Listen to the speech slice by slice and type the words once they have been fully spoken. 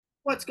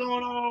What's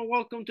going on?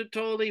 Welcome to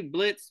Totally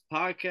Blitz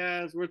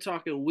Podcast. We're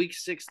talking Week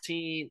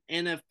 16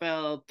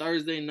 NFL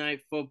Thursday Night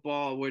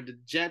Football, where the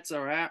Jets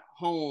are at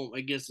home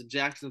against the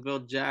Jacksonville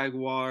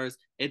Jaguars.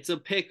 It's a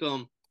pick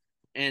 'em,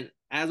 and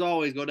as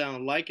always, go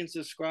down, like and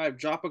subscribe.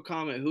 Drop a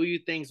comment who you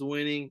think's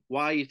winning,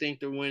 why you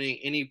think they're winning,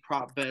 any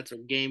prop bets or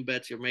game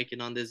bets you're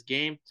making on this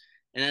game.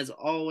 And as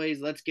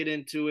always, let's get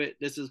into it.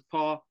 This is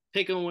Paul.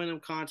 Pick 'em, win 'em,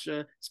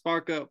 Contra.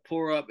 Spark up,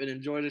 pour up, and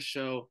enjoy the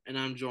show. And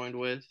I'm joined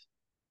with.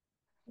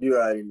 You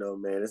already know,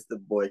 man. It's the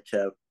boy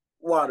Kev,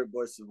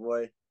 Waterboy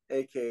Savoy,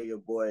 aka your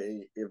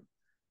boy, if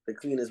the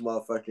cleanest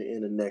motherfucker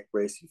in the neck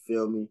brace. You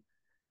feel me?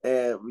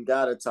 And we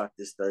gotta talk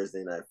this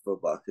Thursday night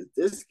football because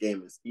this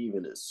game is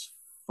even as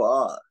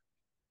fuck.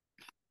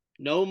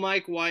 No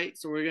Mike White,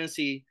 so we're gonna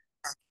see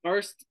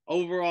first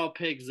overall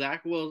pick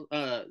Zach Will.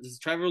 This is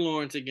Trevor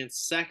Lawrence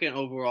against second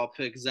overall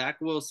pick Zach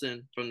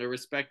Wilson from the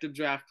respective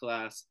draft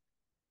class.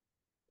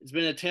 It's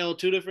been a tale of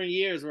two different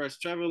years, whereas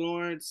Trevor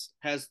Lawrence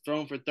has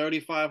thrown for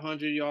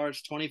 3,500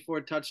 yards,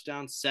 24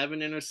 touchdowns,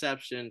 7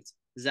 interceptions.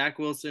 Zach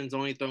Wilson's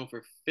only thrown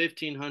for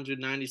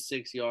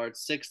 1,596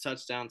 yards, 6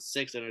 touchdowns,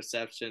 6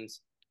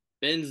 interceptions.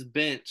 Ben's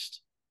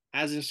benched,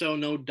 hasn't shown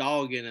no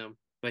dog in him,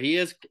 but he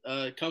is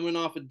coming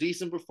off a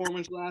decent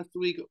performance last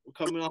week,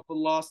 coming off a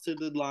loss to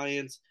the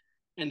Lions,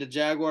 and the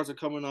Jaguars are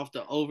coming off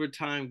the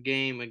overtime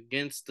game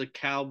against the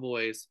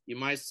Cowboys. You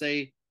might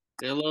say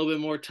they're a little bit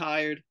more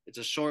tired. It's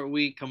a short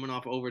week coming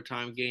off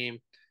overtime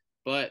game,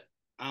 but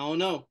I don't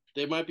know.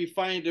 They might be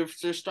fighting.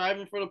 They're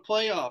striving for the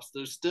playoffs.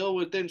 They're still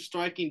within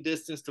striking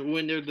distance to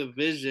win their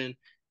division.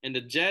 And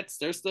the Jets,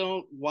 they're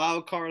still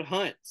wild card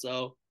hunt.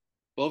 So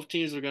both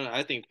teams are gonna,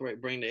 I think,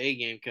 bring the A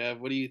game. Kev,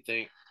 what do you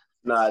think?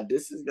 Nah,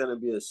 this is gonna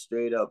be a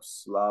straight up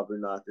slobber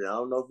knocker. I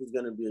don't know if it's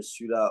gonna be a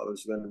shootout or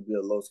it's gonna be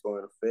a low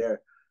scoring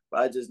affair, but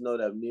I just know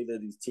that neither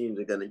of these teams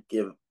are gonna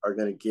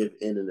give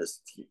in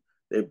this team.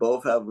 They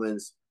both have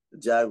wins. The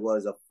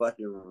Jaguars are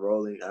fucking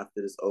rolling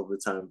after this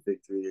overtime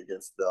victory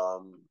against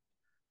the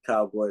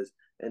Cowboys,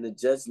 and the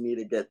Jets need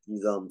to get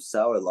these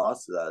sour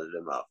losses out of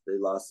their mouth. They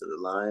lost to the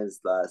Lions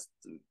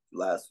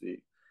last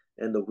week,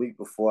 and the week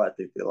before I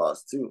think they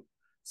lost too.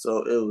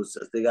 So it was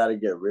just they got to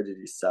get rid of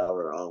these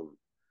sour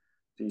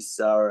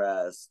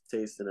ass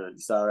tasting or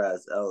these sour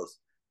ass L's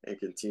and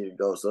continue to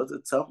go. So it's a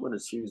tough one to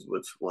choose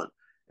which one,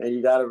 and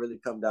you got to really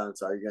come down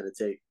to are you going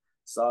to take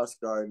Sauce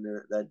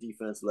Gardner, that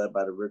defense led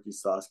by the rookie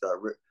Sauce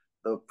Gardner,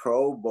 the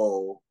Pro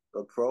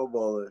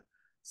Bowler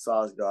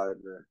Sauce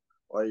Gardner,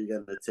 or are you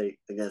going to take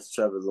against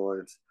Trevor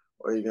Lawrence,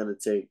 or are you going to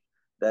take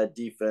that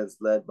defense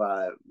led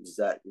by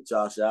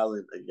Josh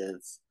Allen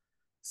against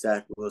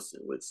Zach Wilson,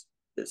 which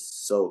is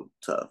so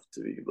tough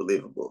to be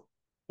believable.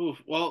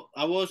 Oof. Well,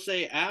 I will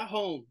say at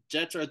home,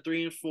 Jets are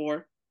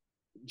 3-4.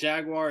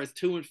 Jaguar is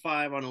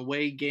 2-5 on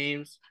away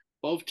games.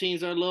 Both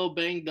teams are a little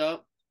banged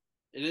up.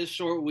 It is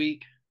short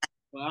week.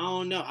 Well, I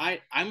don't know.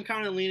 I'm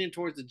kind of leaning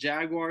towards the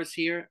Jaguars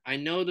here. I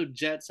know the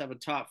Jets have a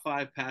top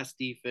five pass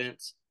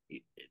defense.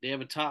 They have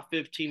a top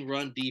 15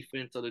 run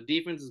defense. So the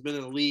defense has been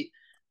elite.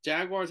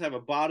 Jaguars have a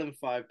bottom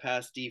five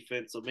pass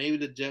defense. So maybe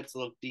the Jets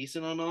look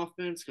decent on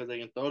offense because they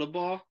can throw the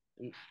ball.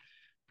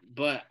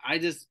 But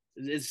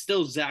it's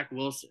still Zach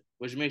Wilson,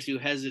 which makes you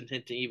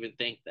hesitant to even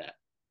think that.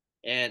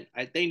 And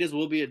I think this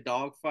will be a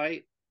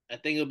dogfight. I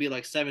think it'll be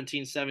like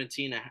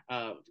 17-17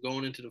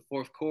 going into the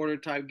fourth quarter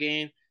type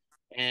game.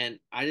 And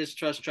I just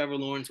trust Trevor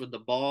Lawrence with the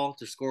ball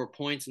to score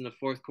points in the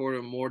fourth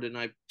quarter more than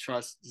I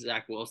trust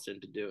Zach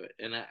Wilson to do it.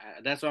 And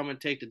that's why I'm going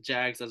to take the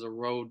Jags as a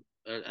road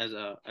as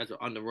a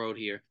on the road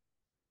here.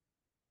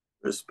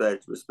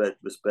 Respect, respect,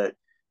 respect.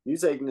 You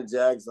taking the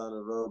Jags on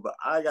the road, but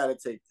I gotta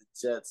take the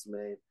Jets,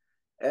 man.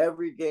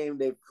 Every game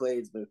they've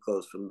played's been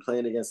close, from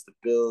playing against the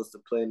Bills to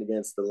playing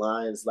against the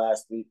Lions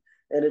last week.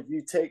 And if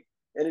you take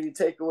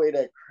away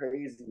that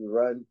crazy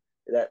run,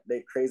 that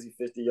crazy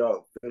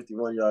 50-yard,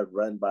 51-yard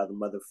run by the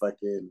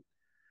motherfucking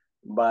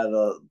by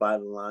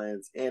the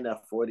Lions and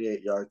that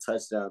 48-yard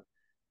touchdown,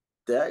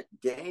 that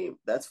game,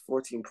 that's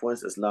 14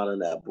 points that's not on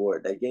that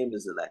board. That game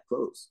isn't that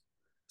close.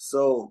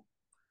 So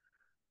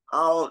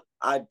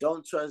I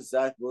don't trust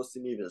Zach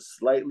Wilson even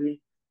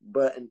slightly,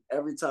 but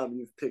every time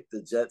you've picked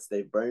the Jets,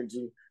 they burned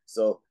you.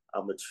 So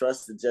I'm gonna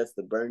trust the Jets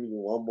to burn you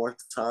one more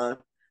time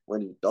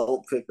when you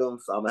don't pick them.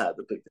 So I'm gonna have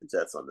to pick the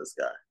Jets on this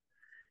guy.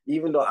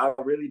 Even though I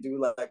really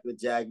do like the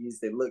Jaggies,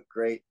 they look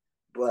great,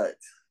 but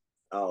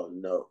I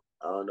don't know.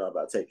 I don't know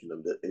about taking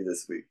them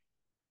this week.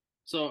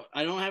 So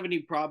I don't have any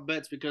prop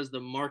bets because the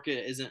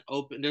market isn't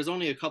open. There's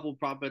only a couple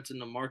prop bets in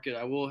the market.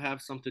 I will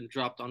have something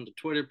dropped on the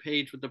Twitter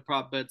page with the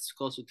prop bets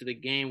closer to the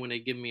game when they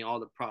give me all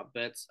the prop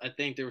bets. I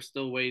think they were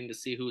still waiting to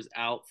see who's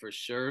out for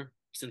sure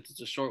since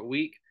it's a short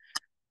week.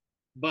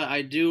 But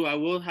I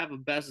will have a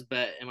best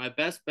bet, and my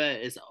best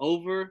bet is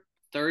over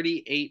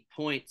 38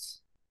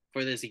 points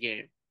for this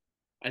game.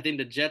 I think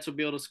the Jets will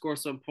be able to score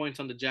some points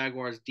on the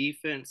Jaguars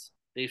defense.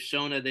 They've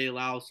shown that they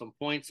allow some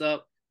points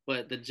up,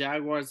 but the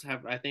Jaguars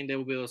have, I think they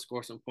will be able to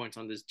score some points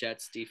on this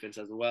Jets defense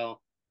as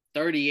well.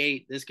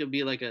 38, this could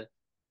be like a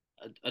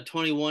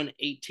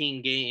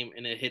 21-18 game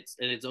and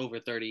it's over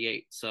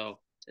 38. So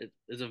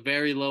it's a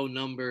very low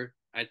number.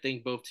 I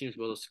think both teams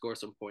will score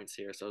some points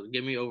here. So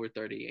give me over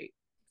 38.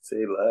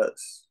 Say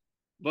less.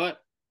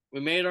 But we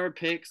made our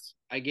picks.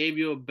 I gave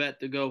you a bet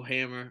to go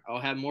hammer. I'll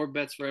have more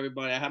bets for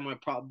everybody. I have my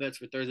prop bets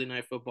for Thursday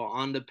Night Football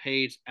on the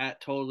page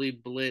at Totally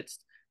Blitzed.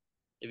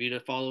 If you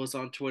follow us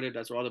on Twitter,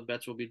 that's where all the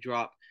bets will be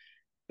dropped.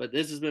 But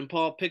this has been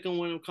Paul Pick'em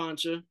Win'em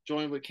Concha,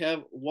 joined with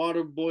Kev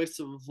Waterboy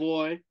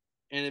Savoy.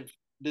 And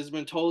this has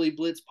been Totally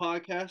Blitz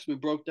Podcast. We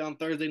broke down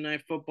Thursday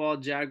Night Football,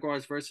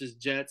 Jaguars versus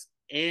Jets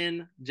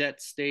in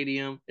Jets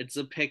Stadium. It's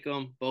a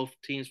pick'em. Both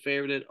teams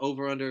favorited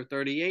over under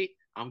 38.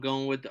 I'm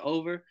going with the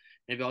over. And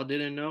if y'all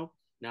didn't know,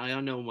 now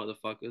y'all know,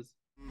 motherfuckers.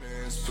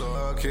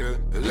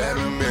 Let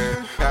him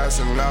in,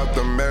 passing out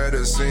the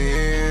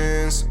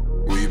medicines.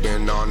 We've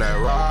been on that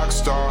rock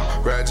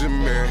star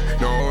regimen,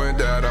 knowing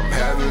that I'm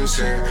heaven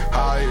sent,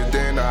 higher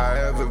than I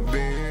ever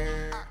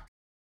been.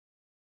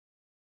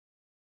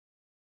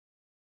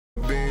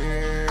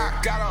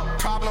 I got a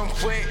problem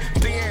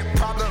with being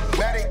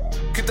problematic.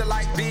 Get the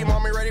light beam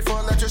on me, ready for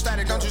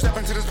electrostatic. Don't you step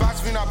into this box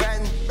if you're not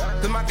batting.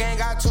 Then my gang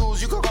got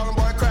tools, you can call them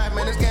boy crap,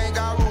 man. This gang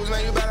got rules,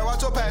 man. You better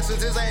watch your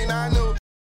passes, this ain't not new.